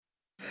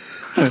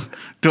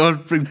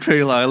Don't bring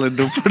Peel Island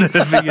up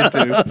whatever you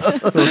do.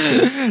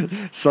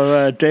 Okay.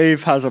 So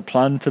Dave has a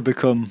plan to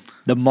become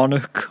the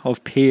monarch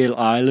of Peel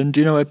Island.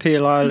 Do you know where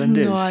Peel Island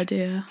is? No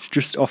idea. It's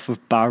just off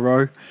of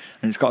Barrow,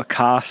 and it's got a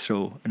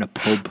castle and a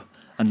pub,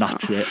 and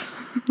that's it.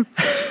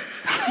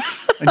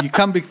 And you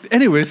can be...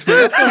 Anyways, you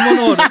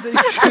nearly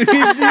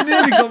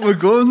got me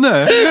going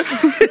there.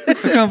 I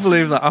can't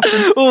believe that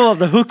happened. Oh,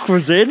 the hook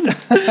was in.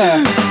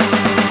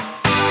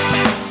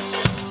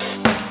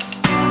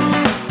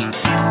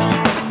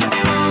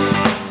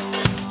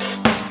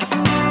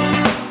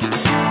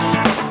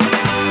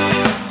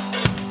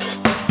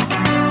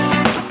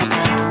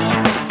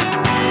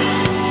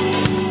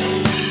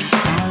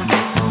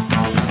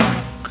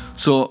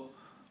 So,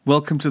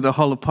 welcome to the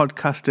Holler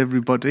Podcast,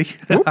 everybody.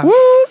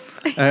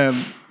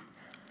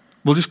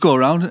 We'll just go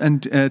around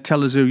and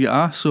tell us who you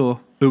are. So,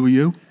 who are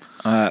you?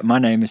 My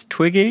name is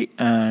Twiggy,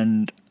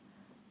 and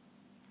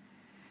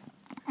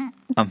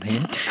I'm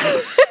here.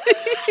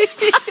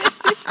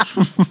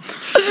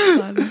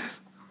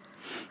 Silence.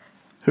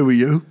 Who are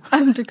you?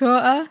 I'm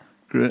Dakota.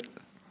 Great.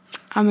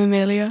 I'm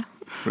Amelia.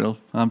 Real.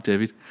 I'm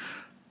David.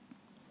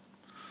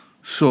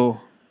 So,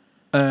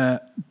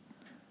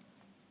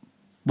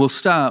 we'll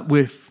start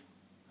with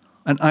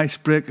an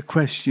icebreaker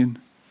question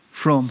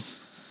from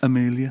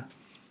Amelia.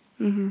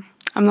 Mm-hmm.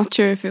 I'm not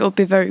sure if it'll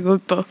be very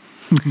good, but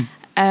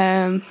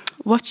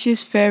what's your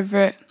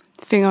favourite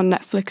thing on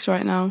Netflix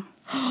right now?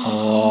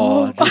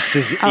 Oh, this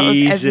is Out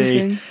easy. of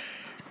everything.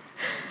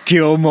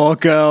 Gilmore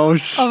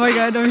Girls. Oh my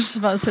god, I was just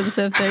about to say the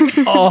same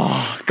thing.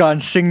 Oh, go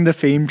and sing the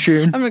theme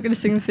tune. I'm not going to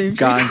sing the theme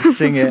Go tune. and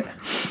sing it.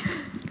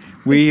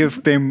 We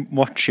have been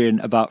watching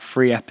about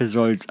 3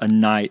 episodes a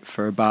night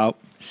for about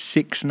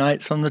 6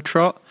 nights on the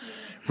trot.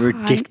 We're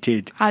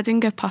addicted. I didn't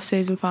get past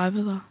season 5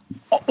 of that.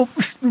 Oh,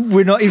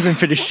 we're not even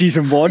finished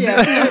season 1.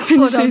 Yeah, no,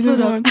 slow down, slow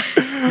down.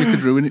 You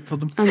could ruin it for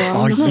them. I know,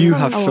 Oh, I'm not- you I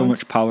have so won't.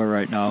 much power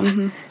right now.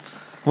 Mm-hmm.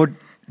 What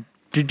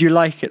did you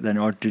like it then,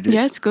 or did it?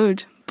 Yeah, it's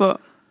good,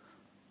 but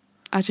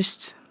I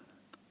just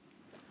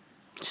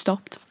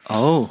stopped.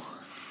 Oh,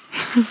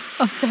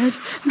 I'm scared.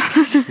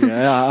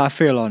 yeah. I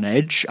feel on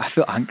edge. I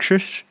feel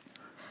anxious.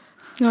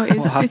 No, it's,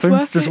 What it's happens?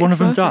 worth Does it, one it's of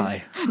them worth it.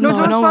 die? No,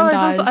 don't no spoil one it.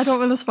 dies. I don't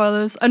want the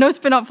spoilers. I know it's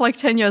been up for like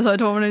 10 years, so I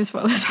don't want any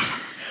spoilers.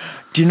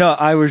 Do you know?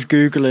 I was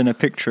googling a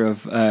picture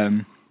of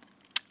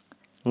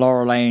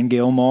Lorelai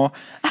Gilmore,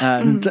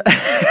 and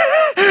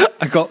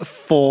I got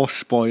 4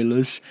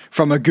 spoilers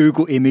from a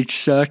Google image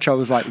search. I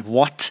was like,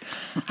 "What?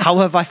 How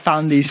have I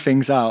found these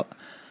things out?"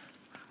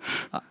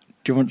 Do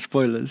you want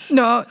spoilers?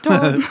 No,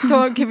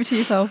 don't give it to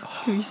yourself.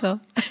 Give it yourself.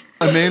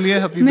 Amelia,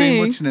 have you Me?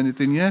 been watching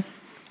anything yet?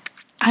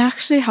 I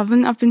actually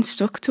haven't. I've been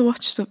stuck to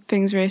watch some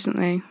things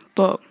recently,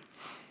 but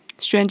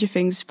Stranger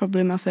Things is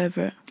probably my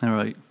favourite All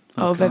right.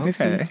 of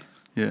everything. Okay.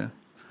 Yeah.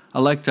 I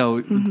liked how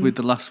with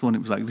the last one it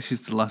was like, this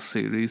is the last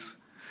series.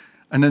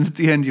 And then at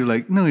the end you're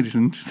like, no it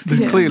isn't.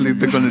 Yeah. Clearly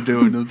they're going to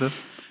do another.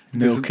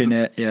 Milking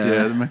it, yeah.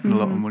 Yeah, they're making a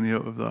lot of money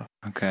out of that.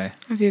 Okay.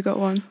 Have you got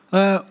one?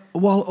 Well,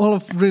 all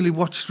I've really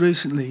watched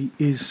recently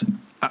is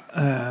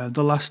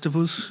The Last of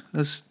Us.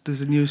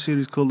 There's a new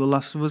series called The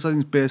Last of Us. I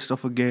think it's based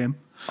off a game.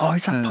 Oh,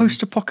 is that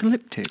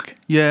post-apocalyptic?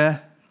 Yeah.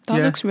 That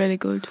yeah. looks really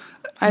good.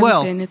 I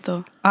haven't seen it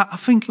though. I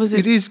think Was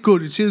it it- is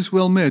good. It is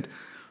well made.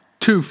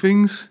 2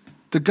 things.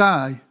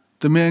 The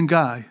main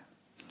guy,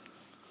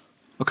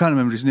 I can't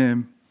remember his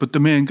name, but the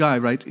main guy,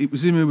 right? It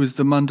was him who was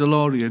the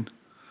Mandalorian.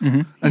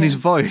 Mm-hmm. And his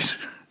voice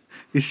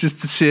is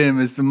just the same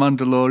as the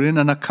Mandalorian,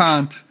 and I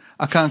can't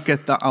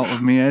get that out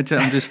of my head.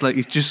 I'm just like,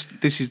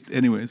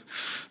 anyways,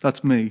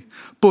 that's me.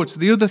 But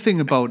the other thing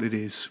about it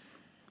is,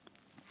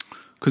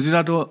 because it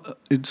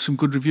had some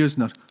good reviews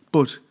and that,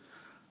 but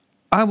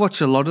I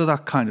watch a lot of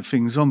that kind of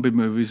thing, zombie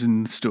movies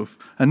and stuff,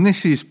 and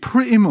this is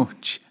pretty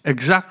much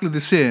exactly the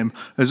same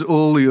as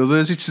all the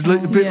others. It's a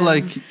little bit yeah.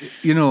 like,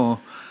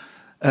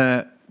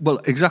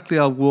 exactly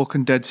how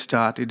Walking Dead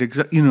started,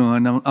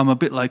 and I'm a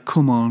bit like,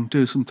 come on,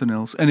 do something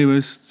else.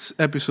 Anyways,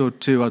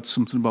 episode 2 had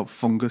something about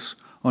fungus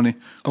on it,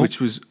 which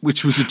was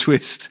a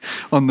twist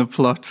on the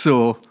plot,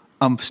 so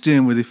I'm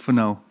staying with it for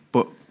now.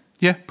 But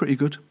yeah, pretty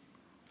good.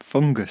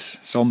 Fungus,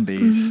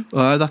 zombies.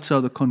 Mm-hmm. That's how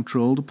they're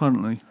controlled,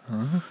 apparently.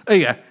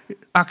 Yeah,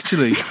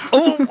 actually.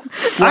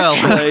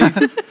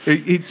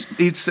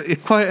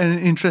 It's quite an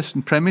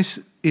interesting premise.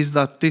 Is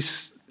that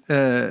this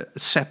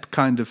sep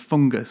kind of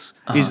fungus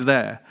is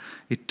there?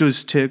 It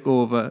does take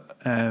over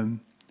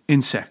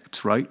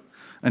insects, right?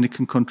 And it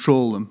can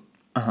control them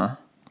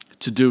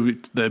to do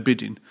their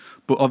bidding.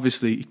 But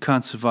obviously, it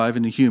can't survive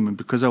in a human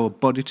because our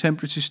body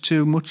temperature is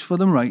too much for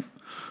them, right?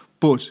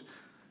 But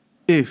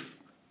if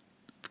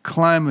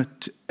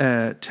climate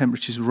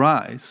temperatures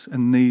rise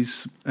and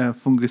these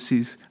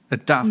funguses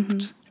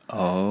adapt,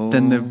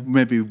 then they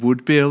maybe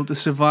would be able to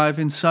survive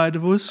inside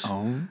of us,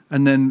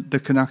 and then they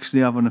can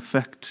actually have an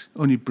effect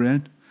on your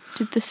brain.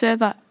 Did they say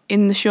that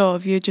in the show?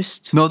 Have you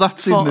just No,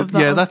 that's thought of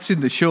that? that's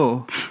in the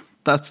show.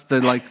 That's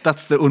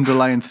the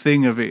underlying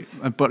thing of it.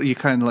 But you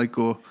kind of like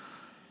go,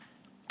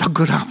 that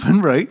could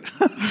happen, right?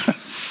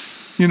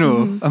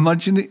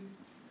 Imagine it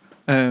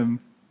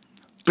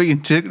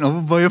being taken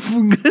over by a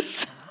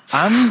fungus.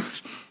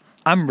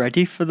 I'm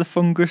ready for the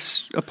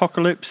fungus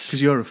apocalypse.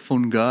 Because you're a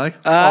fun guy.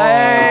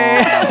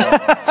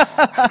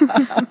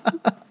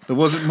 There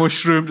wasn't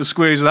much room to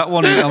squeeze that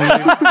one in.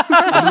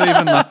 I'm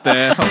leaving that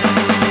there.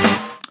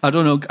 I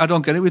don't know. I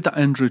don't get it with that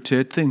Andrew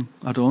Tate thing.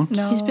 I don't.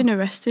 No. He's been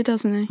arrested,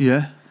 hasn't he?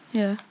 Yeah.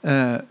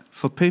 Yeah.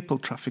 For people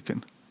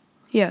trafficking.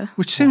 Yeah.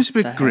 Which seems a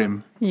bit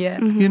grim. Yeah.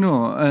 You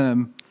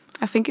know.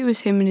 I think it was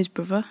him and his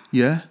brother.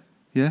 Yeah.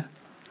 Yeah.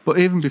 But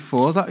even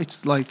before that,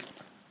 it's like,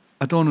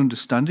 I don't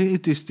understand it.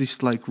 It is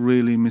this like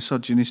really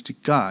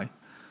misogynistic guy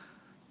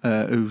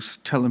who's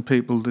telling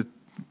people that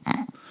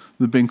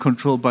they're being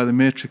controlled by the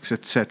Matrix,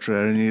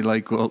 etc. And you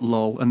like, oh,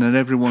 lol. And then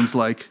everyone's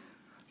like,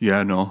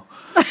 yeah, no.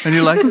 And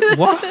you're like,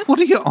 what? What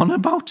are you on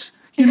about?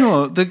 You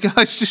know, the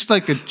guy's just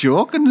like a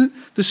joke. And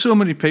there's so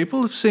many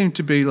people that seem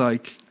to be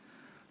like,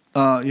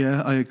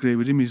 yeah, I agree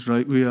with him. He's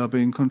right. We are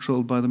being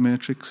controlled by the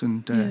Matrix.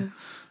 And,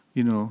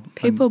 you know.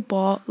 People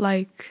bought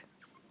like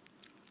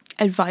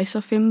advice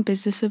off him,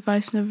 business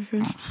advice and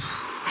everything.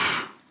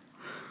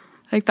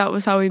 Like that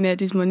was how he made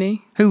his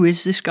money. Who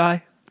is this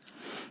guy?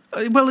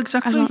 Well,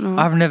 exactly. I don't know.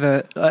 I've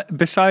never,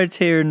 besides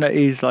hearing that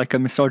he's like a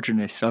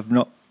misogynist, I've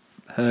not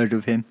heard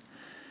of him.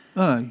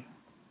 Aye.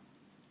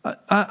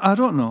 I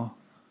don't know.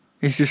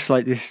 He's just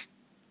like this.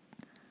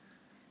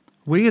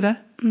 Weird, eh?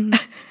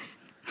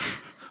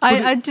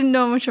 I didn't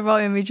know much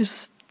about him. He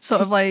just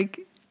sort of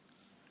like,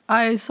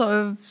 I sort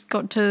of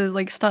got to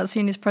like start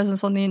seeing his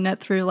presence on the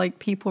internet through like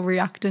people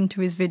reacting to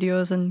his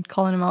videos and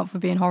calling him out for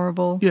being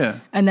horrible. Yeah.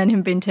 And then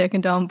him being taken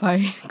down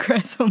by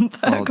Greta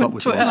Thunberg that on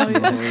was Twitter.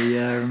 awesome. Oh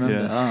yeah, I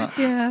remember that.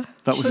 Yeah.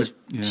 That was just,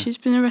 yeah. She's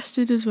been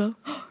arrested as well.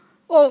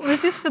 Oh,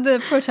 was this for the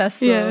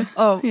protest though? Yeah.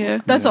 Oh, Yeah.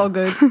 that's all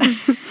good.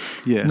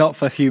 Yeah. Not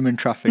for human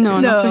trafficking. No,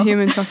 not No. for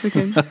human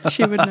trafficking.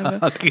 She would never.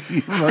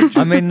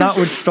 I mean, that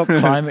would stop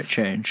climate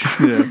change.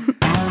 Yeah.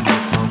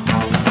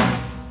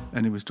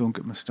 Anyways, don't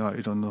get me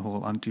started on the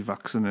whole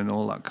anti-vaccine and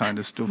all that kind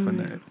of stuff,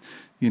 and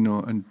you know,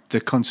 and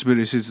the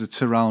conspiracies that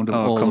surround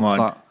all of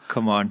that.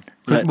 Come on.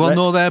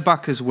 No, they're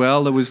back as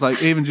well. There was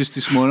like even just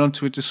this morning on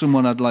Twitter,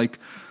 someone had like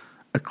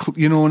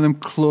you know, one of them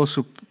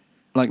close-up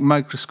like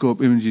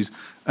microscope images,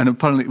 and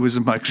apparently it was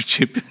a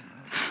microchip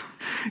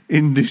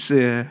in this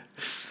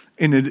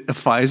in a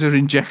Pfizer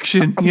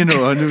injection, you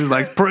know, and it was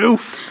like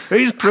proof.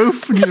 Here's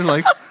proof, and you're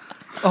like,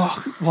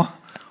 oh, what?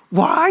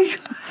 Why?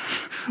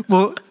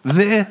 Well,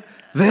 they're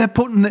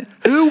putting it.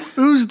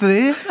 Who's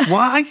there?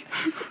 Why?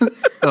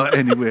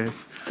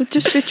 Anyways. They'd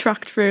just be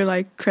tracked through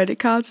like credit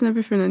cards and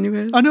everything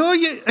anyways. I know,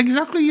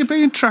 exactly. You're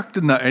being tracked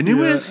in that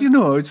anyways, you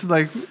know. It's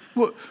like,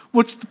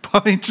 what's the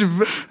point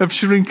of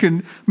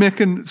shrinking,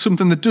 making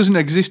something that doesn't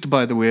exist,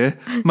 by the way,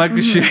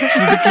 microchips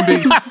that can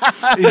be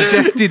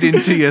injected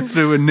into you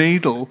through a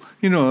needle?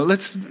 You know,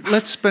 let's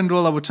spend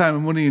all our time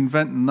and money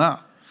inventing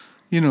that,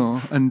 you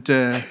know, and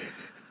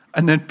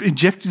then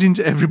inject it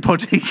into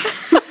everybody.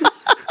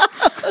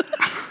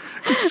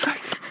 It's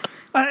like,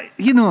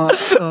 you know,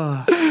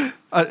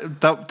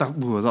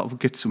 that would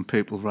get some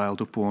people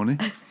riled up, won't it?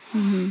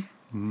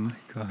 Mm-hmm.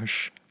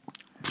 Gosh.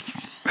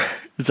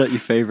 Is that your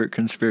favourite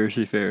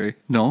conspiracy theory?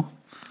 No.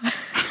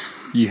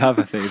 You have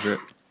a favourite?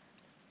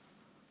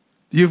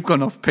 You've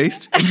gone off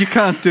piste, and you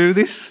can't do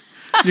this.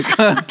 You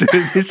can't do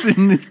this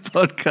in this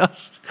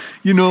podcast.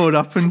 You know what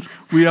happens.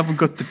 We haven't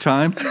got the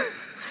time.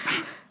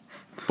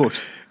 But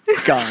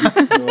Gone.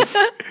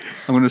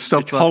 I'm going to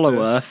stop It's that Hollow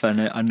there. Earth,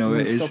 and I know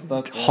it is. stop that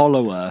It's there.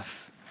 Hollow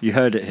Earth. You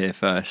heard it here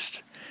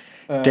first.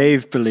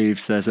 Dave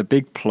believes there's a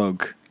big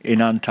plug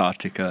in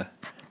Antarctica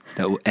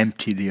that will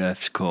empty the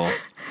Earth's core.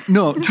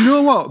 No, do you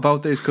know what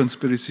about these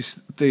conspiracy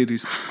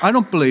theories? I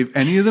don't believe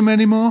any of them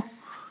anymore.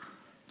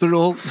 They're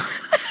all...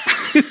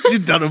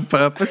 did that on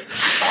purpose.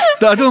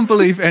 I don't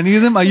believe any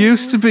of them. I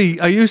used to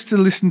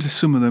listen to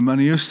some of them,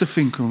 and I used to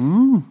think,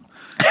 you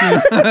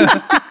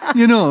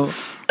know,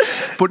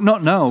 but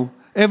not now.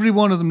 Every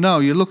one of them now,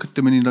 you look at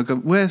them and you're like,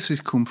 where's this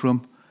come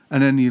from?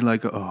 And then you're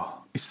like,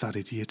 oh, it's that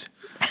idiot.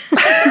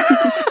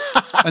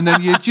 And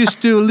then you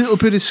just do a little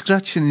bit of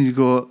scratching and you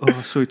go,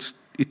 oh, so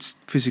it's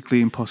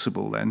physically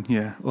impossible then.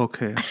 Yeah,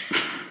 okay.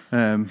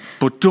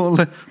 But don't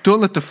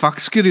let the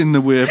facts get in the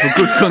way of a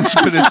good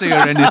conspiracy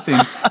or anything,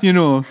 you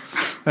know.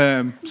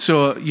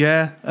 So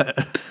yeah,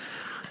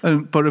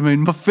 but I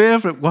mean, my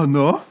favourite one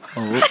though.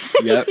 Oh,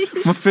 yep.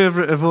 My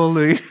favourite of all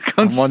the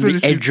conspiracy I'm on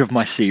the edge of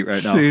my seat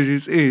right now.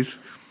 theories is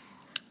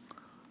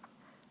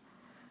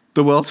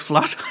the world's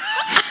flat.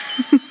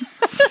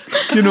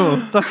 You know,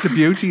 that's a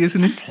beauty,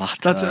 isn't it? Flat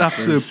That's an Earth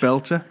absolute is-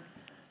 belter.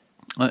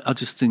 I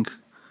just think,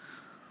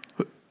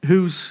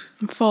 who's...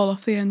 Fall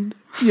off the end.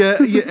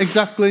 Yeah,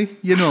 exactly.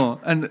 You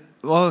know, and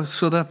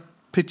so that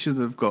picture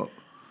they've got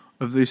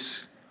of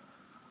this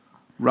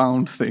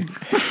round thing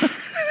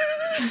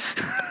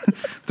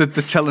that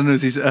they're telling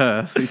us is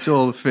Earth. It's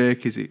all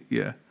fake, is it?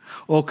 Yeah.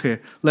 Okay,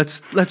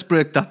 let's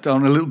break that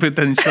down a little bit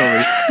then, shall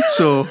we?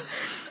 So,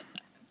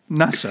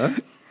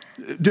 NASA,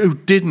 who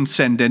didn't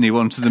send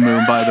anyone to the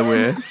moon, by the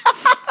way,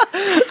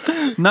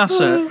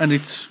 NASA and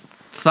its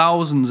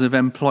thousands of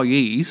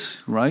employees,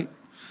 right,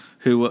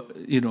 who,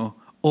 you know,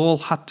 all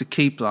had to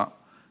keep that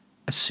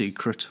a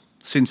secret.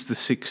 since the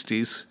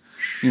 60s.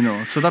 You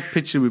know, so that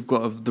picture we've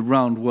got of the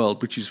round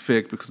world, which is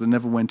fake because they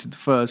never went in the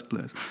first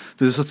place.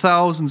 There's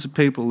thousands of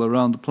people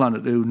around the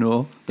planet who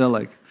know. They're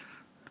like,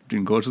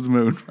 didn't go to the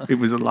moon. It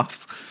was a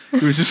laugh.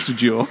 It was just a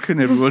joke,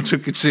 and everyone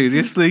took it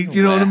seriously. Do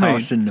you know what I mean?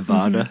 Warehouse in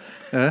Nevada.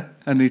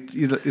 And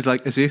it's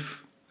like as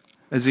if,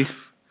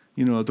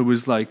 you know, there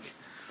was like,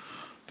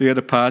 they had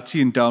a party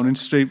in Downing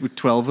Street with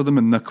 12 of them,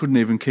 and they couldn't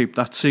even keep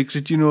that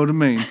secret. You know what I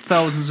mean?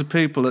 Thousands of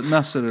people at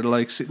NASA are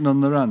like sitting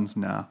on their hands.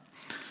 Nah.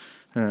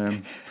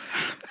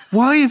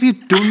 Why have you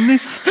done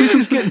this? This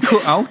is getting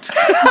cut out.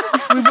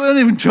 We weren't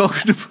even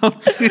talking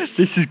about this.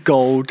 This is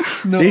gold.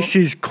 No. This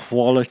is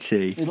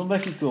quality. It'll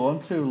make it go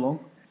on too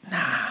long.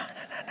 Nah.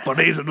 But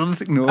here's another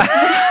thing, no.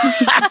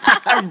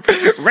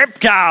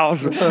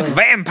 Reptiles,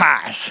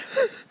 vampires.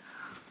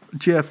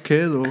 JFK,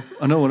 though,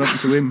 I know what happened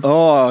to him.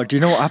 Oh, do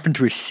you know what happened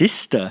to his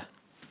sister?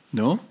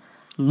 No?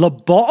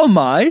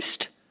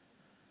 Lobotomized?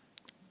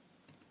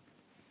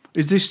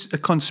 Is this a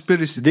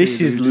conspiracy This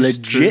theory? is True?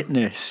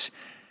 legitness.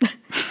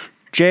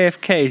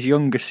 JFK's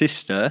younger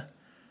sister,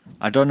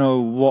 I don't know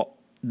what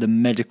the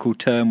medical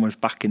term was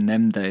back in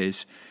them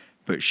days,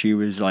 but she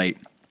was like,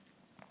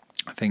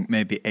 I think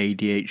maybe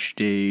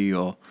ADHD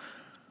or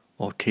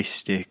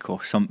autistic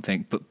or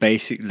something, but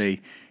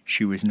basically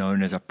she was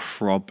known as a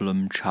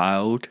problem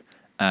child,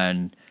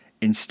 and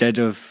instead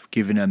of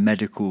giving her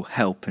medical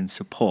help and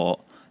support,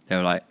 they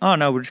were like, oh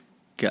no, we'll just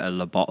get her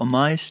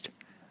lobotomized,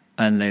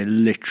 and they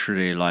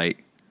literally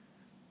like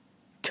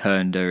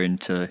turned her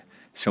into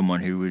someone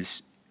who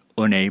was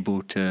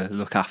unable to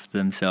look after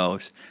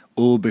themselves,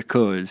 all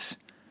because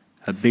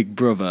her big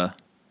brother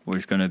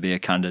was going to be a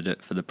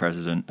candidate for the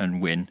president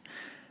and win.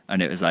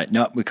 And it was like,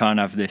 no, we can't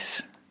have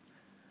this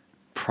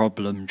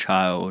problem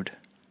child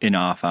in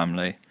our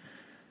family.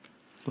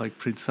 Like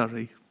Prince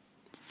Harry.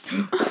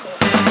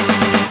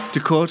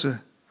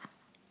 Dakota,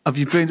 have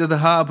you been to the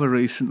harbour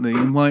recently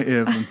in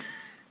Whitehaven?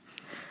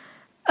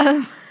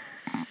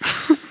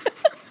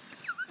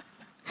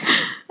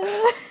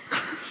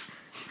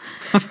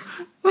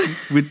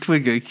 With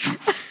Twiggy.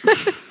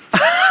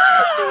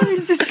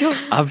 Where's this going?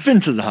 I've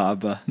been to the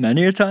harbour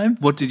many a time.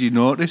 What did you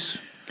notice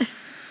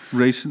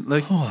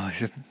recently? Oh,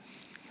 it's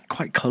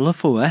quite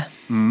colourful, eh?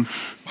 Mm.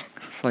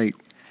 It's like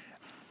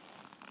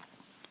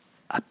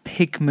a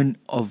pigment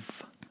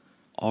of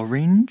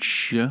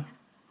orange. Yeah.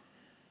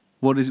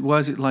 Why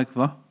is it like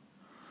that?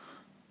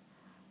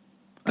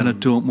 And I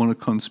don't want a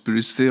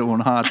conspiracy, I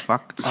want hard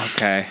facts.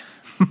 Okay.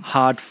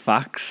 Hard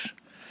facts.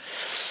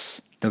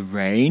 The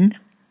rain.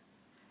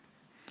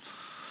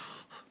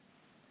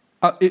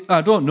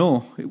 I don't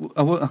know.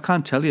 I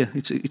can't tell you.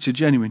 It's a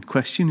genuine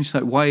question. It's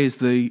like, why is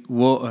the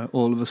water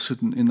all of a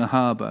sudden in the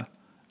harbour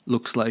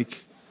looks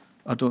like,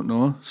 I don't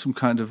know, some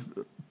kind of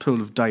pool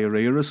of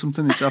diarrhea or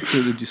something? It's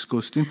absolutely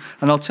disgusting.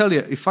 And I'll tell you,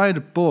 if I had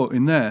a boat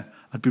in there,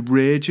 I'd be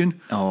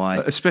raging. Oh,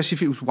 especially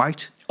if it was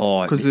white.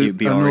 Oh, it'd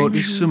be I orange.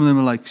 noticed some of them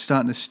are like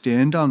starting to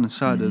stain down the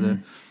side of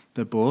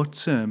the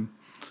boat. And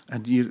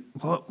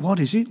what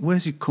is it?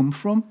 Where's it come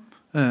from?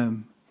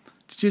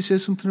 Did you say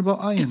something about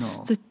iron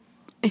ore?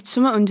 It's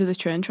somewhere under the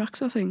train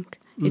tracks, I think.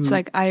 It's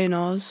like iron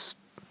ores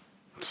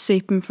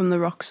seeping from the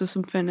rocks or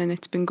something, and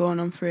it's been going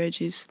on for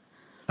ages.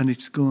 And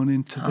it's going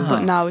into the...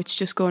 But now it's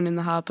just going in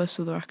the harbour,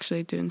 so they're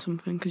actually doing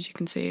something because you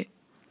can see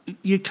it.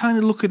 You kind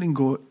of look at it and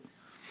go,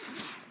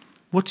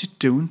 what's it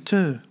doing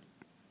to...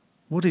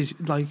 What's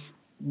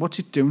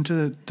it doing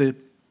to the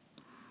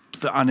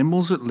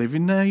animals that live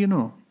in there, you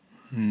know,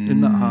 in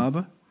that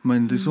harbour? I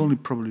mean, there's only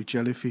probably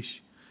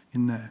jellyfish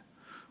in there.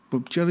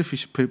 But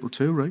jellyfish are people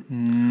too, right?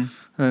 And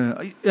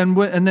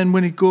then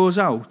when it goes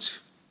out,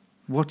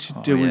 what's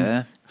it doing?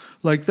 Yeah.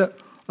 Like that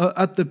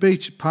at the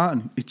beach at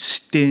Parton, it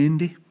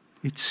stained it.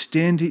 It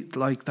stained it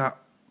like that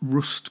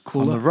rust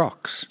colour. On the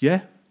rocks?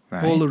 Yeah.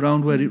 Right. All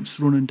around where it was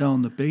running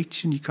down the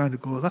beach, and you kind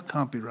of go, that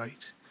can't be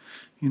right.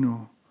 You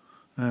know.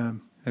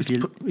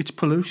 It's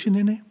pollution,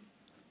 isn't it?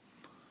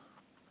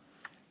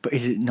 But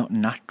is it not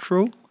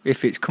natural?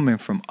 If it's coming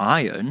from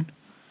iron...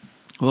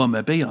 Well,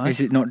 maybe,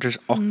 Is it not just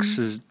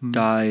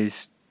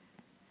oxidized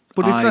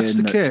but if iron that's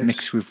the case,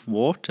 mixed with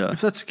water?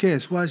 If that's the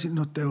case, why is it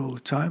not there all the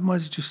time? Why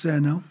is it just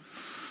there now?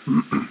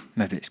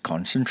 Maybe it's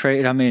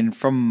concentrated. I mean,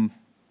 from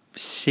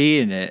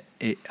seeing it,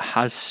 it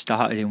has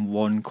started in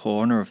one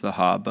corner of the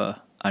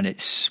harbour and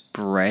it's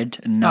spread,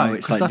 and now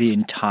it's like the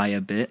entire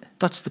bit.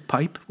 That's the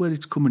pipe where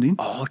it's coming in.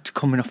 Oh, it's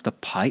coming off the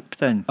pipe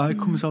then. It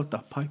comes out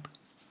that pipe.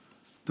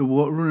 The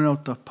water running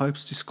out that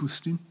pipe's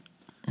disgusting.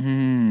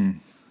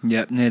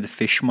 Yep, near the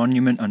fish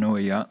monument, I know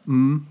where you're at.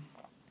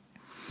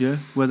 Yeah,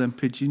 where them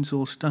pigeons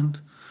all stand.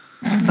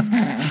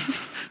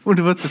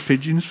 Wonder what the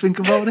pigeons think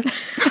about it.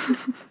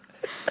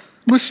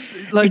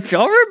 It's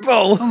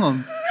horrible. Hang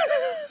on.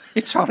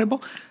 It's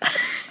horrible.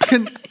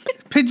 Can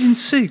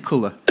pigeons see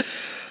colour?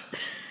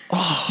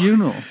 Oh, you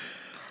know.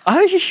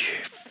 I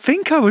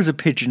think I was a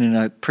pigeon in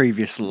a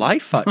previous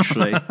life,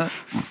 actually.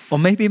 Or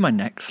maybe my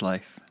next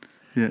life.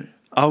 Yeah.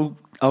 I'll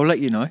let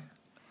you know.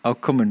 I'll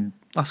come and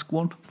ask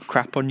one.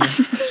 Crap on you.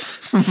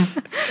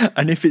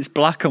 And if it's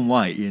black and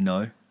white, you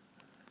know.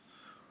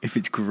 If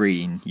it's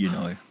green, you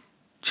know.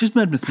 Just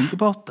made me think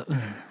about that.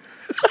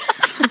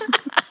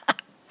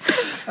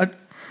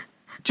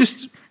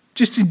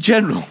 Just in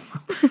general,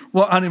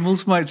 what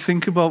animals might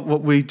think about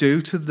what we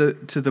do to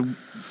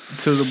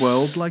the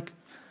world, like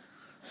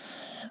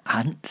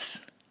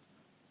Ants.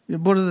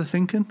 what are they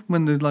thinking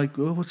when they're like,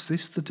 oh, what's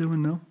this they're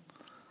doing now?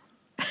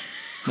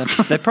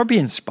 They're probably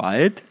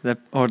inspired. They're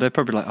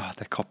probably like, oh,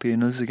 they're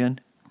copying us again.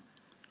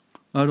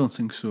 I don't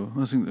think so.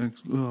 I think, like,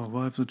 oh,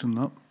 why have they done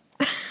that?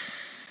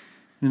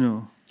 You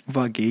know. What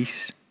about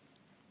geese?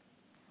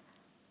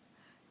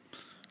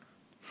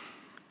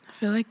 I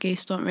feel like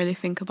geese don't really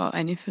think about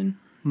anything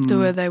the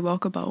way they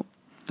walk about.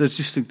 They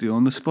just think they're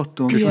on the spot,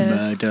 don't Just they? Yeah.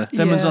 murder.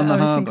 Lemon's on the I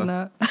was harbour. thinking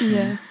that.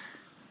 Yeah.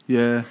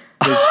 Yeah,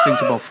 they just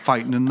think about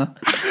fighting and that.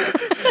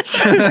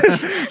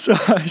 So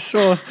I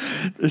saw,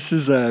 this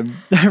is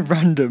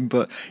random,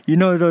 but you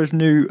know those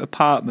new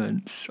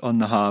apartments on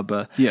the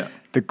harbour? Yeah.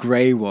 The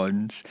grey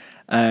ones.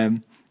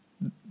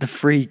 The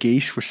 3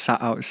 geese were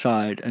sat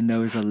outside and there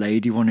was a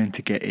lady wanting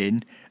to get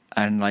in,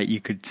 and like you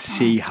could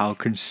see how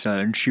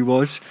concerned she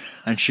was,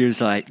 and she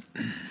was like,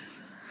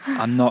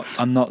 I'm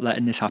not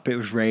letting this happen. It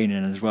was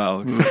raining as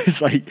well. So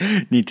it's like,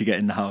 need to get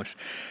in the house.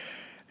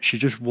 She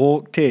just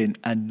walked in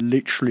and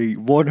literally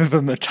one of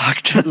them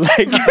attacked her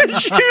leg. And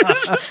she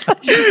was just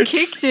like, She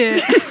kicked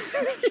it.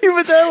 you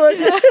were there, weren't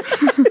you?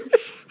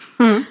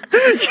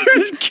 She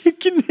was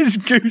kicking this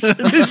goose, and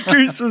this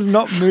goose was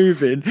not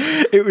moving.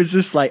 It was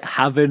just like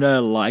having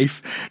her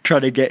life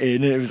trying to get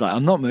in, and it was like,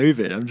 I'm not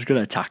moving, I'm just going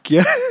to attack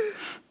you.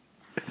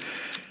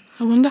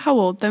 I wonder how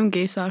old them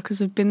geese are, because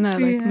I've been there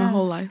like my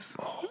whole life.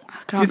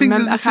 I you think they're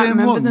the I can't same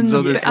remember ones, the or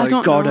number. there's I like-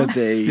 don't Gotta know.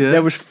 be. Yeah.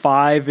 There was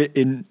 5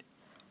 in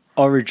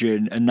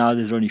Origin, and now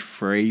there's only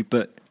 3,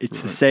 but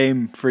it's the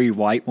same 3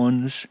 white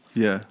ones.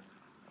 Yeah.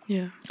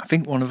 Yeah. I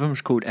think one of them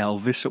was called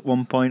Elvis at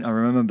one point. I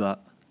remember that.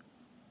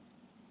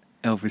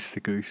 Elvis the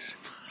goose.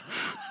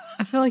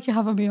 I feel like you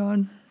haven't me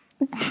on.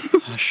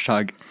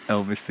 Hashtag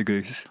Elvis the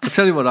goose. I'll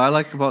tell you what I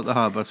like about the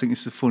harbour. I think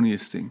it's the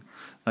funniest thing.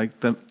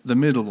 Like the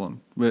middle one,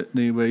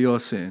 near where you're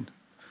saying,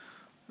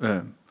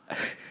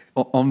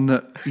 on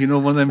the, you know,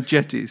 one of them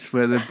jetties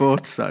where the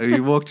boats are.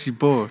 You walk to your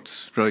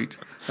boats, right?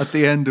 At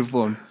the end of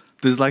one,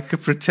 there's like a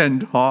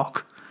pretend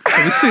hawk.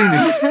 Have you seen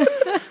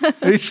it?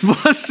 It's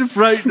supposed to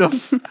frighten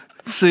off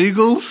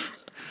seagulls,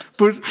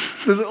 but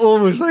there's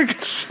almost like a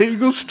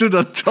seagull stood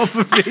on top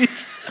of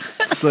it.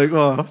 It's like,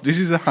 oh, this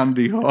is a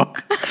handy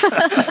hawk.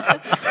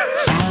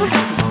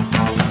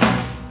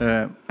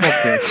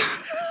 Okay.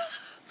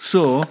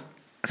 So,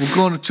 we're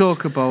going to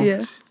talk about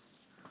Yeah.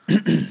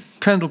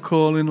 Kendall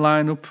Calling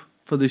lineup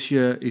for this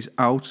year is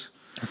out.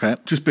 Okay.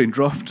 Just been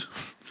dropped.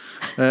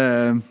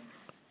 You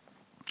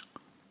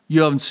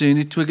haven't seen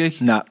it, Twiggy?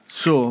 Nah.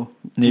 So,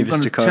 Neither's we're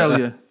going to Dakota. tell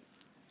you.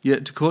 Yeah,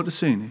 Dakota's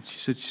seen it. She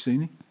said she's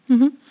seen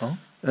it. Oh.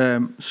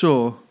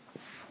 So,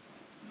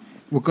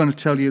 we're going to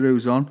tell you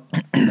who's on,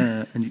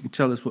 and you can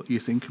tell us what you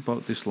think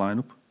about this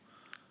lineup.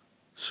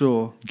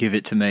 So, Give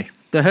it to me.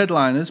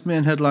 the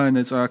main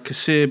headliners are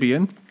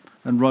Kasabian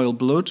and Royal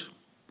Blood.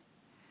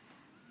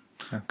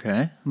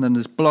 Okay. And then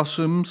there's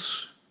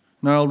Blossoms,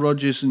 Nile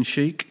Rodgers and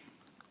Chic.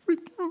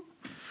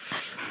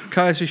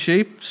 Kaiser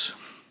Chiefs.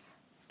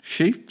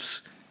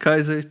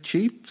 Kaiser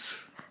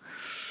Chiefs.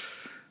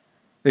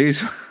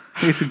 He's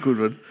a good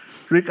one.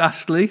 Rick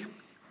Astley.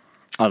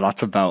 Oh,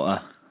 that's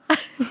about her.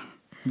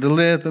 The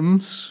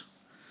Lathams.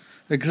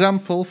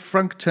 Example,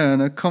 Frank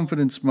Turner,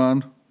 Confidence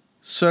Man,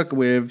 Circa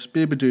Waves,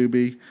 Bieber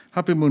Doobie,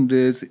 Happy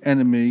Mondays, The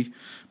Enemy,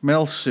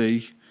 Mel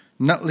C,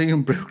 Natalie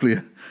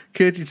Imbruglia,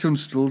 Katie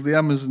Tunstall, The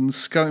Amazons,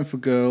 Scouting for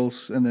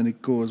Girls, and then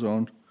it goes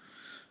on.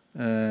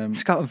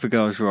 Scouting for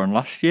Girls were on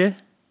last year.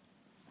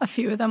 A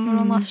few of them were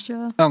on last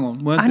year. Hang on,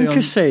 weren't And they on?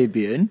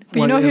 Kasabian. But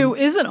you know Why, who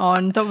isn't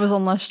on that was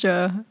on last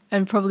year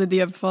and probably the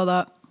year before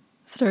that?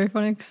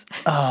 Stereophonics.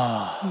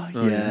 Oh,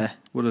 Oh, yeah.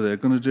 What are they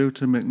going to do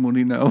to make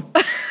money now?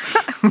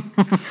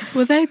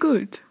 Were they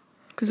good?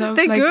 Because They're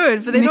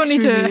good, but they don't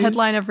need to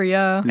headline every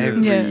year.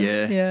 Every Yeah.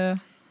 year.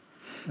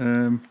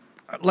 Yeah.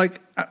 Like,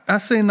 I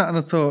seen that and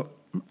I thought,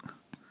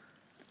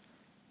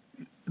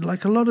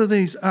 like a lot of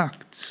these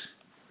acts,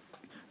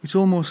 it's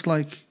almost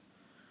like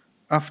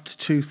after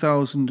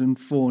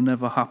 2004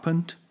 never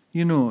happened.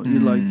 You know,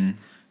 you're like,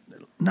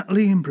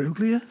 Natalie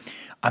Imbruglia?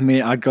 I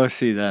mean, I'd go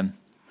see them.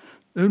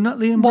 Who,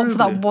 Natalie Imbruglia? What for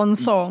that one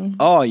song?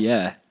 Oh,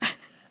 yeah.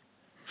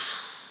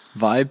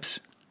 Vibes.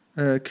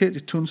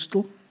 Katie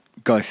Tunstall.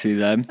 Go see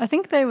them. I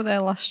think they were there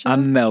last year.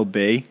 And Mel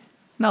B.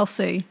 Mel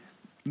C.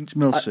 It's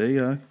Mel C,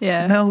 yeah.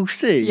 Yeah. Mel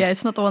C. Yeah,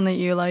 it's not the one that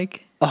you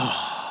like.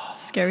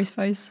 Scary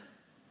Spice.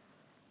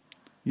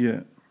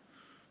 Yeah.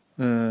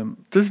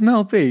 Does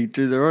Mel B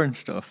do their own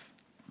stuff?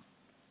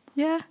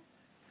 Yeah.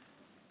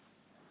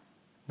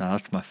 No,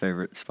 that's my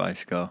favourite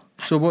Spice Girl.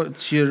 So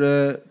what's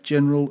your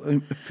general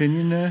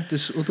opinion there?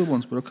 There's other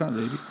ones, but I can't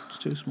read it. It's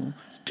too small.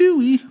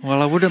 Dewey.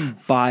 Well, I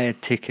wouldn't buy a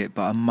ticket,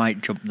 but I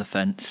might jump the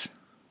fence.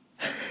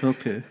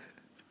 Okay.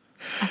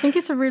 I think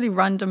it's a really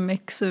random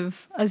mix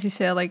of, as you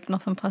say, like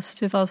nothing past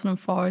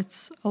 2004.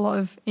 It's a lot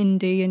of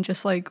indie and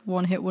just like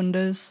one hit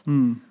wonders,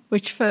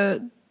 which for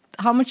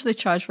how much they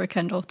charge for a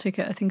Kendall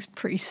ticket, I think, is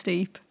pretty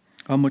steep.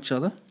 How much are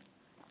they?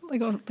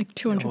 Like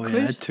 200 Oh,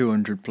 quid. yeah,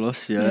 200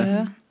 plus,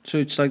 Yeah. So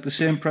it's like the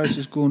same price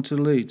as going to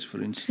Leeds,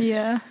 for instance.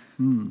 Yeah.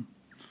 Hmm.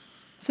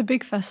 It's a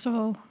big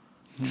festival.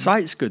 The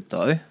site's good,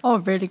 though. Oh,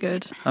 really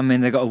good. I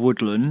mean, they got a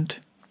woodland,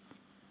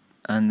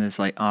 and there's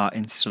like art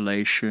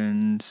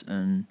installations,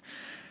 and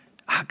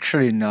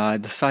actually, no,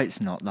 the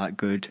site's not that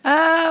good. It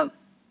had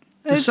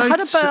a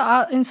site's- better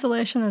art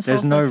installation than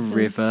There's no Salfest is.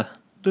 river.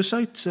 The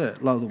site's like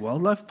the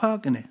wildlife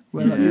park, innit?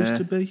 Where that Yeah. used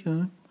to be.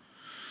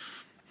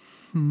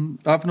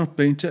 I've not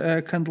been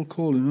to Kendall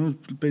Calling.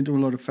 I've been to a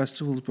lot of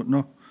festivals, but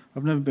no,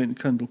 I've never been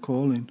to Kendall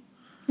Calling.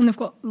 And they've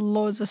got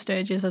loads of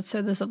stages. I'd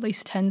say there's at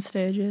least 10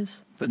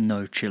 stages. But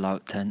no chill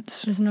out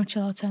tents. There's no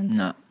chill out tents.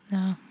 No.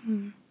 No.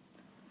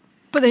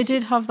 But they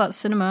did have that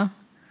cinema.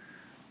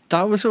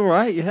 That was all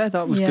right, yeah,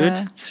 that was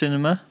Yeah. good.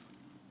 Cinema.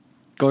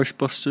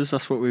 Ghostbusters,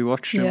 that's what we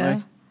watched, didn't Yeah.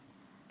 we?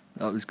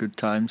 That was good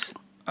times.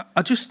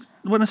 I just,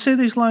 when I say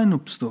these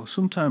lineups though,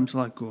 sometimes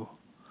I go,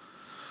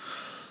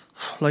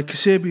 like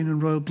Kasabian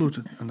and Royal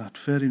Blood and that,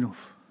 fair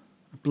enough.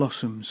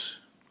 Blossoms.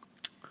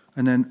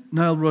 And then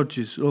Nile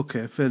Rodgers,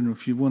 okay, fair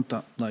enough, you want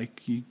that,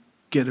 like, you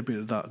get a bit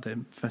of that at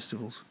them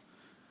festivals.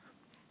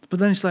 But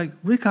then it's like,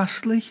 Rick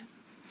Astley,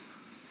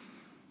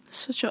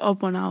 Such an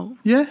odd one out.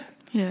 yeah,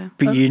 Yeah.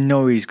 But you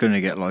know he's going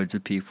to get loads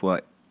of people.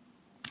 Like,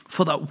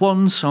 for that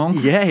one song.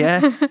 yeah,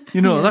 yeah.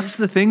 You know, that's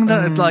the thing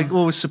that it, like,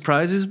 always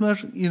surprises me,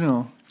 you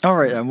know. All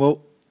right then,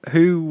 well,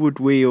 who would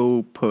we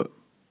all put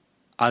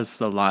as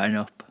the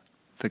lineup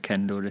for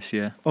Kendall this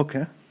year?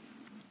 Okay,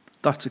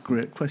 that's a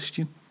great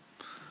question.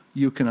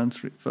 You can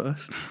answer it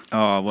first.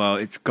 Oh, well,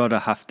 it's got to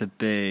have to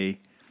be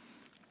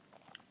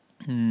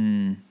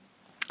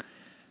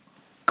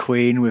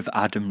Queen with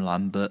Adam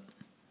Lambert.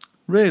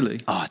 Really?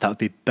 Oh, that would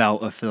be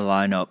belter for the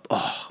lineup.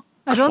 Oh,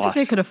 I don't think class.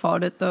 they could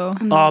afford it, though.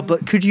 Oh,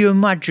 but could you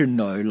imagine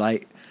though?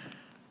 Like,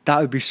 that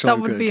would be so that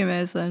good. would be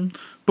amazing.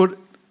 But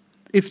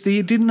if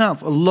they didn't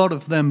have a lot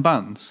of them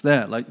bands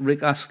there, like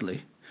Rick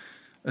Astley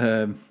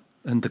and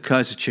the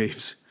Kaiser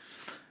Chiefs,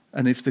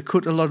 and if they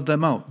cut a lot of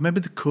them out, maybe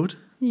they could.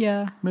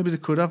 Yeah. Maybe they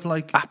could have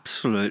like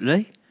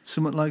Absolutely.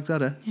 something like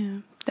that, eh? Yeah.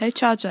 They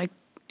charge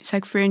it's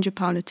like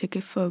 £300 a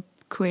ticket for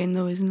Queen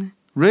though, isn't it?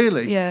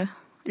 Really? Yeah.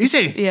 Is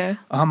it? Yeah.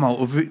 I'm out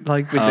of it,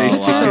 like, with Oh, these wow.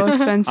 It's so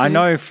tickets. expensive. I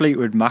know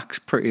Fleetwood Mac's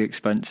pretty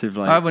expensive.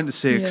 Like, I went to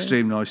see Yeah.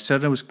 Extreme Noise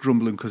Terror. I was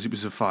grumbling because it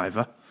was a £5.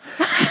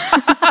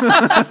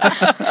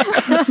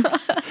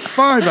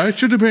 £5? It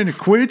should have been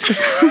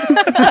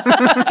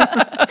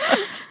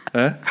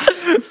 £1.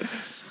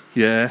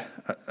 Yeah,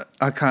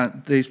 I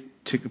can't. These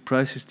ticket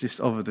prices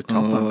just over the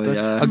top. Oh, Aren't they?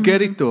 yeah. I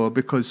get it though,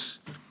 because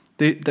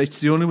that's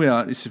the only way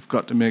artists have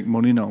got to make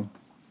money now.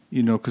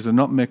 You know, because they're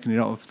not making it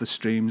out of the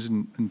streams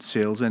and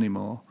sales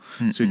anymore.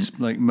 So it's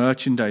like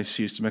merchandise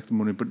used to make the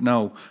money, but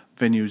now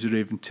venues are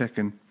even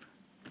taking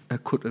a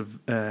cut of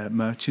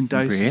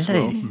merchandise as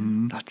well.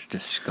 really? That's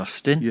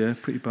disgusting. Yeah,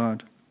 pretty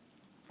bad.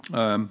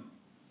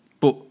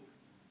 But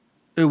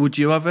who would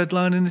you have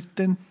headlining it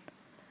then?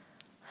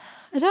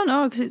 I don't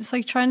know, because it's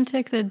like trying to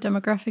take the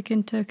demographic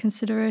into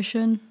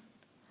consideration.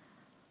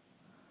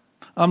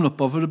 I'm not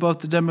bothered about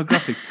the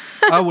demographic.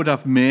 I would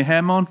have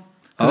Mayhem on.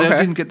 Because I Okay.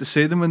 didn't get to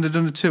see them when they'd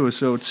done a tour,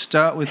 so I'd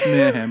start with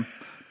Mayhem,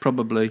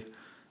 probably.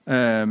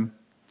 And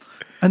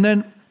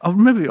then I'll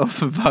maybe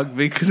offer back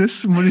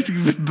Vicarus some money to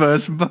give it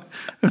person back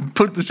and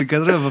put them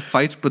together, have a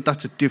fight, but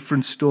that's a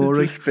different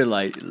story. Just be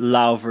like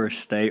Lava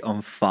Estate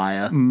on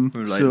fire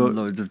with like so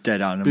loads of dead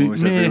Be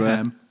animals everywhere.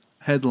 Mayhem,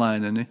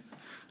 headlining it,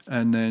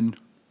 and then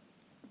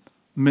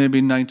maybe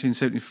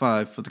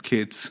 1975 for the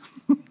kids.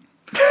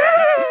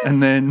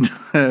 And then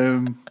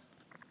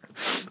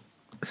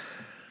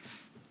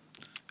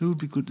who would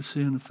be good to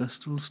see on a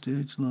festival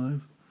stage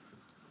live?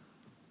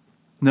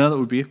 No, that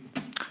would be it.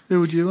 Who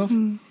would you have?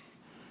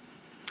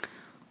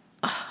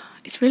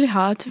 It's really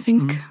hard to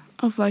think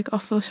of like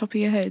off the top of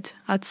your head.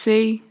 I'd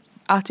say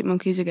Arctic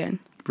Monkeys again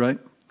Right.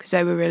 because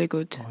they were really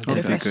good at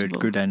That'd a be festival.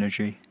 good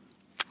energy.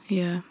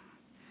 Yeah,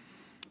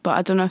 but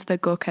I don't know if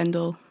they'd go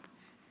Kendall.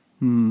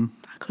 I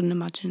couldn't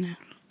imagine it.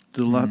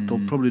 They'll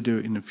probably do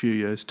it in a few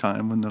years'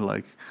 time when they're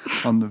like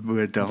on the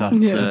way down. That's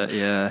Yeah. it,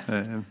 yeah.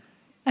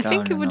 I Down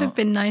think it and would have out.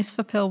 been nice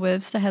for Pale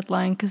Waves to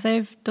headline, because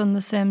they've done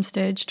the same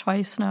stage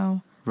twice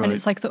now. Right. And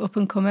it's like the up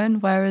and coming,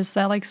 whereas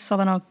they're like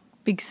selling out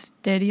big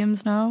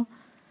stadiums now.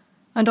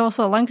 And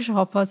also Lancashire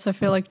Hot Pots, I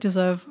feel like,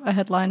 deserve a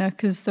headliner,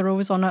 because they're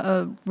always on at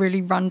a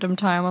really random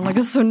time on like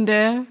a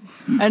Sunday.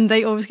 And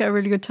they always get a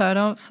really good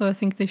turnout, so I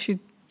think they should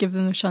give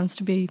them a chance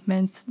to be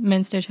main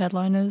stage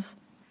headliners.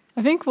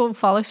 I think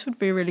Wolf Alice would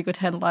be a really good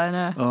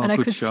headliner, Oh, and I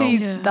good could shout. see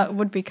Yeah. that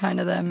would be kind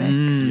of their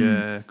mix.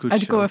 Yeah, good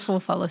I'd go shout. with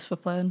Wolf Alice for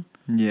playing.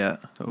 Yeah,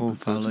 That would all be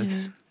good.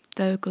 fellas. Yeah,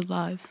 they were good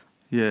live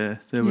Yeah,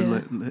 they were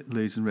Yeah.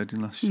 Leeds and Reading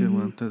last year,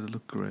 weren't they? They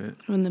looked great.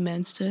 on the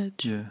main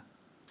stage. Yeah.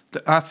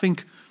 I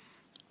think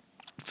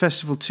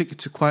festival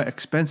tickets are quite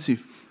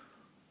expensive,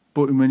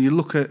 but when you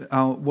look at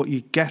what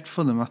you get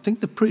for them, I think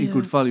they're pretty Yeah.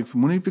 good value for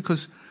money,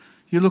 because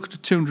you look at the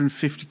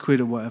 250 quid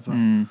or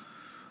whatever,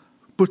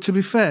 But to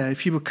be fair,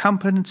 if you were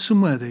camping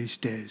somewhere these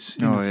days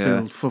in a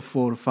field for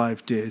 4 or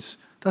 5 days,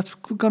 that's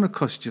going to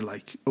cost you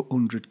like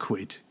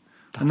 £100.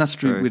 And that's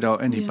true.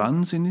 without any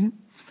bands in it.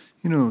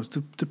 You know,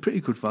 they're pretty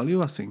good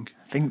value, I think.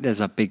 I think there's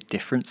a big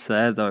difference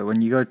there, though.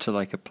 When you go to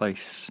like a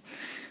place,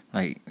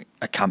 like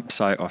a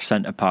campsite or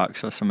centre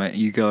parks or something,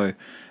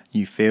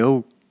 you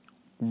feel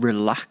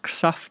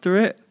relaxed after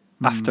it.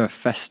 After a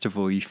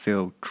festival, you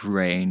feel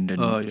drained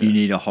and you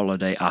need a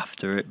holiday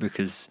after it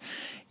because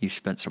you've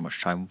spent so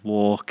much time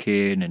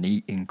walking and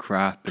eating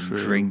crap and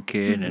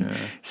drinking and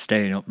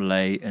staying up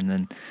late and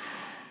then...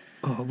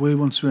 Oh, we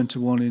once went to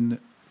one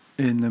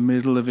in the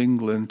middle of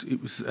England.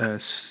 It was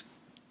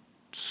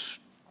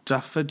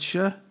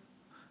Staffordshire.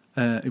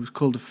 It was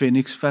called the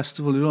Phoenix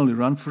Festival. It only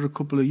ran for a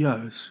couple of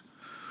years.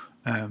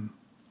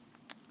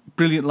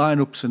 Brilliant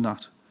lineups and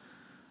that.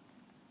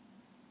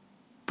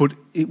 But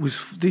it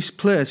was this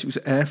place, it was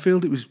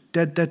airfield, it was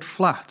dead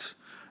flat.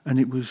 And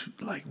it was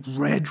like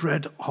red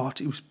hot.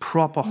 It was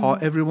proper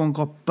hot. Everyone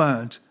got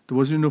burnt. There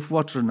wasn't enough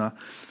water in that.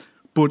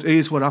 But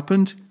here's what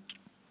happened.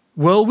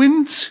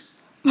 Whirlwinds.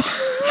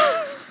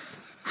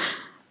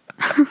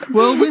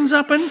 Whirlwinds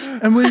happened.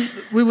 And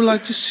we were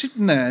like just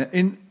sitting there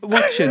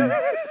watching.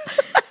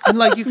 And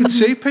like you could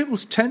see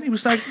people's tent. It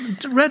was like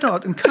red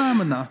hot and calm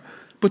and that.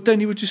 But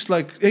then you would just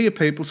like hear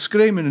people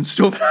screaming and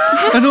stuff,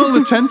 and all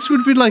the tents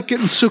would be like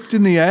getting sucked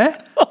in the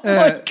air. Oh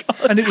my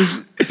God. And it was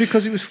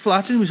because it was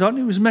flat and it was hot and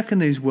it was making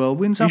these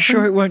whirlwinds happen. You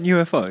sure it weren't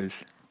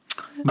UFOs?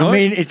 No. I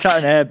mean, it's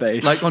at an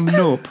airbase. Like on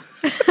Nope.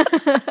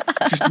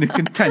 Just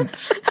nicking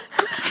tents.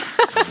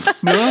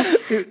 No,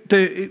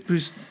 it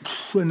was,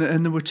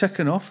 and they were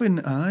taking off in.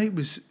 It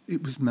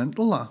was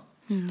mental. That.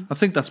 I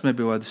think that's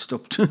maybe why they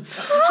stopped having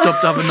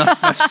that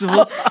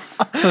festival.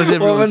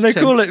 Well, when they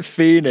call it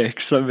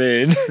Phoenix, I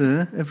mean...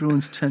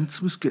 everyone's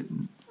tents was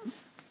getting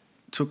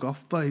took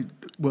off by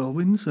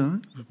whirlwinds.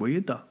 It was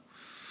weird, that.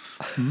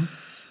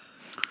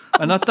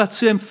 And at that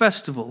same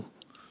festival,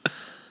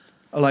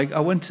 I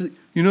went to...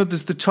 You know,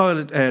 there's the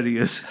toilet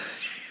areas.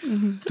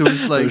 There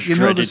was like... Those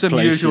there's some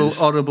places. usual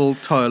horrible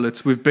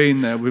toilets. We've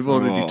been there. We've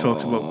already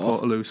talked about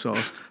Portaloo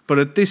sauce. But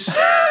at this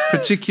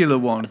particular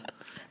one...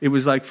 It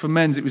was like, for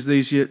men's, it was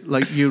these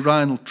like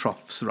urinal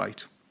troughs,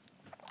 right?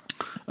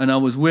 And I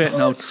was waiting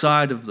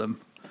outside of them,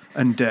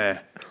 and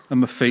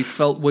my feet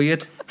felt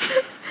weird.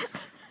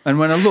 And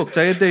when I looked,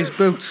 I had these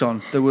boots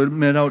on. They were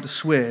made out of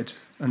suede.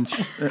 And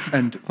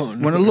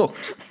when I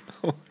looked,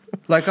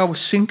 like I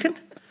was sinking.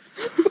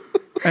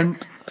 And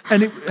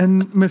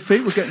my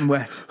feet were getting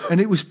wet.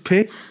 And it was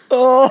pee.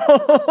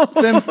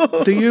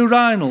 The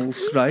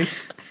urinals,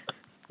 right?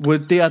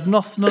 They had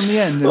nothing on the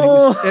end,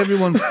 and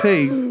everyone's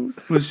pee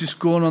was just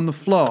going on the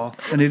floor,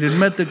 and it had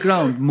made the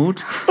ground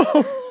mud,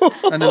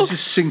 and I was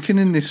just sinking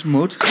in this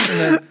mud. And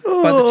then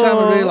by the time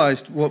I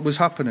realised what was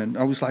happening,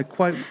 I was like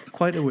quite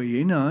a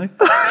way in. I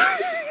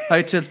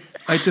had to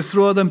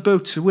throw them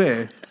boots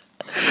away.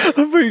 I thought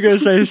you were going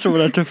to say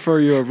someone had to throw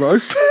you a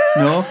rope.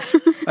 No,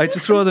 I had to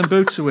throw them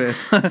boots away,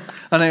 and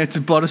I had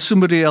to borrow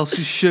somebody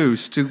else's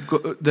shoes to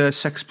go. Their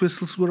Sex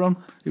Pistols were on.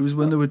 It was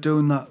when they were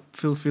doing that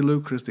Filthy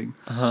Lucre thing.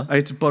 I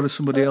had to borrow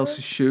somebody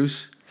else's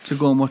shoes to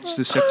go and watch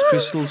the Sex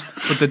Pistols,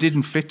 but they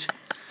didn't fit.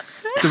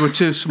 They were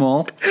too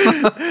small.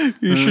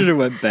 You should have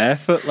went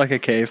barefoot like a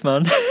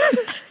caveman.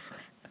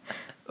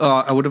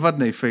 I would have had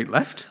no feet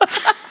left.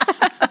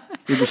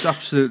 It was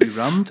absolutely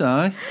rammed,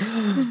 aye.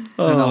 And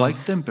I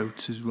liked them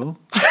boots as well.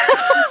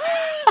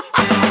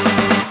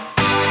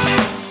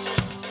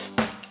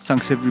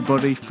 Thanks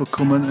everybody for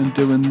coming and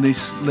doing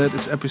this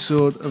latest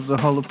episode of the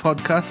Holler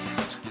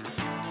Podcast.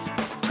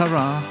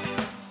 Ta-ra.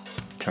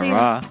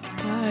 Ta-ra.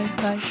 Bye.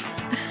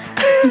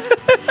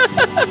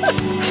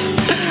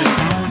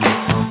 Bye.